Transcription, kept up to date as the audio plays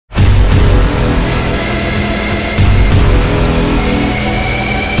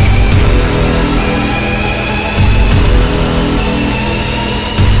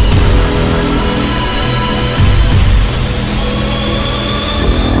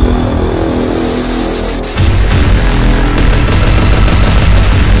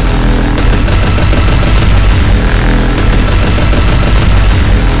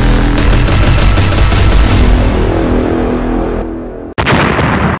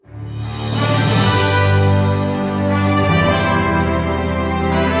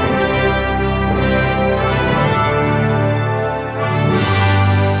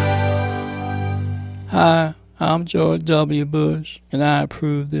I'm George W. Bush, and I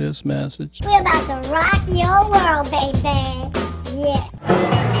approve this message. We're about to rock your world, baby. Yeah.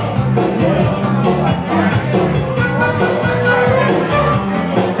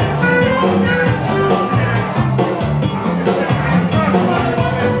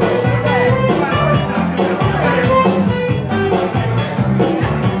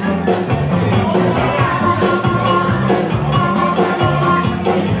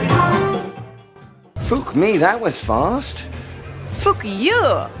 Fuck me, that was fast. Fuck you.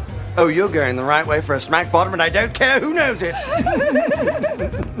 Oh, you're going the right way for a smack bottom, and I don't care who knows it.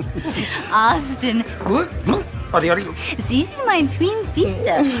 Austin, this is my twin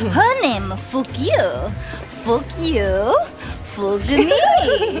sister. Her name, fuck you. Fuck you. Fuck me.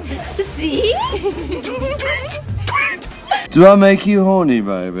 See? Do I make you horny,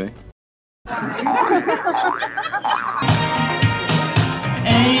 baby?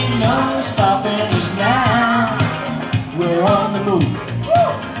 Ain't no stopping us now. We're on the move.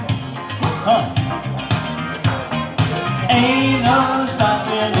 Huh. Ain't no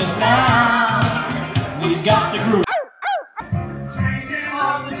stopping us now. We've got the groove. Changing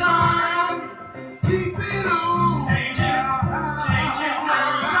all the time. Keep it on. Changing all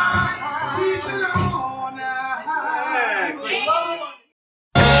the time. Keep it on now.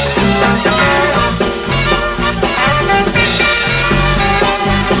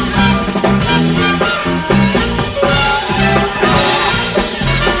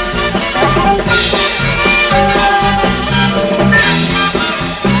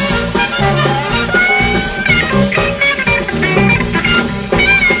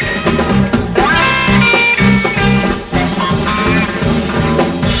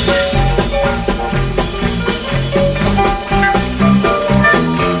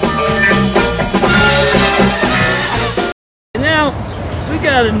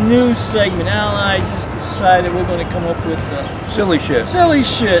 Got a new segment. Al and I just decided we're going to come up with silly shit. Silly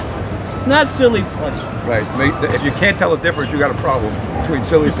shit, not silly putty. Right. If you can't tell the difference, you got a problem between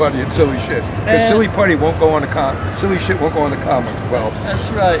silly putty and silly shit. Because silly putty won't go on the silly shit won't go on the comic. Well, that's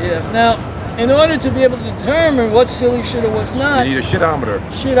right. Yeah. Now, in order to be able to determine what's silly shit or what's not, you need a shitometer.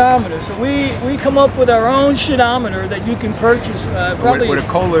 Shitometer. So we come up with our own shitometer that you can purchase probably with a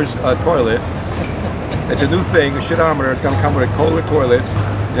Kohler's toilet. It's a new thing, a shitometer. It's going to come with a Kohler toilet.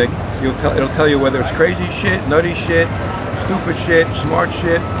 It'll tell you whether it's crazy shit, nutty shit, stupid shit, smart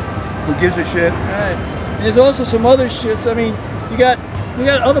shit. Who gives a shit? Right. And there's also some other shits. I mean, we got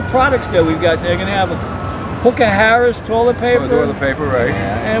other products that we've got. They're going to have a Hooker Harris toilet paper. Toilet paper, right?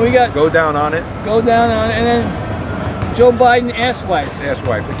 Yeah. And we got Go Down on it. Go Down on it, and then Joe Biden ass wipes. Ass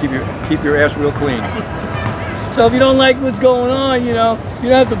wipes. They keep your ass real clean. So if you don't like what's going on, you know, you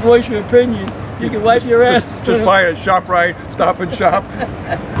don't have to voice your opinion. You can wipe your ass. Just buy it at ShopRite, Stop and Shop,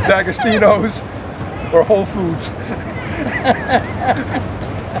 D'Agostino's, or Whole Foods.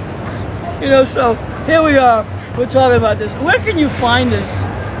 You know, so here we are. We're talking about this. Where can you find this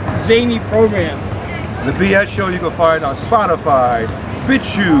zany program? The BS Show you can find on Spotify,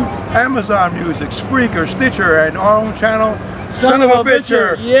 BitChute, Amazon Music, Spreaker, Stitcher, and our own channel, Son of a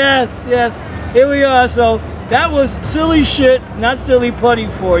Bitcher. Yes, yes. Here we are. So that was silly shit, not silly putty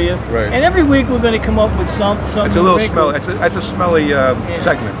for you. Right. And every week we're going to come up with something. It's a little smelly. It's a smelly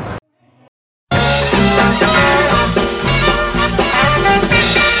segment.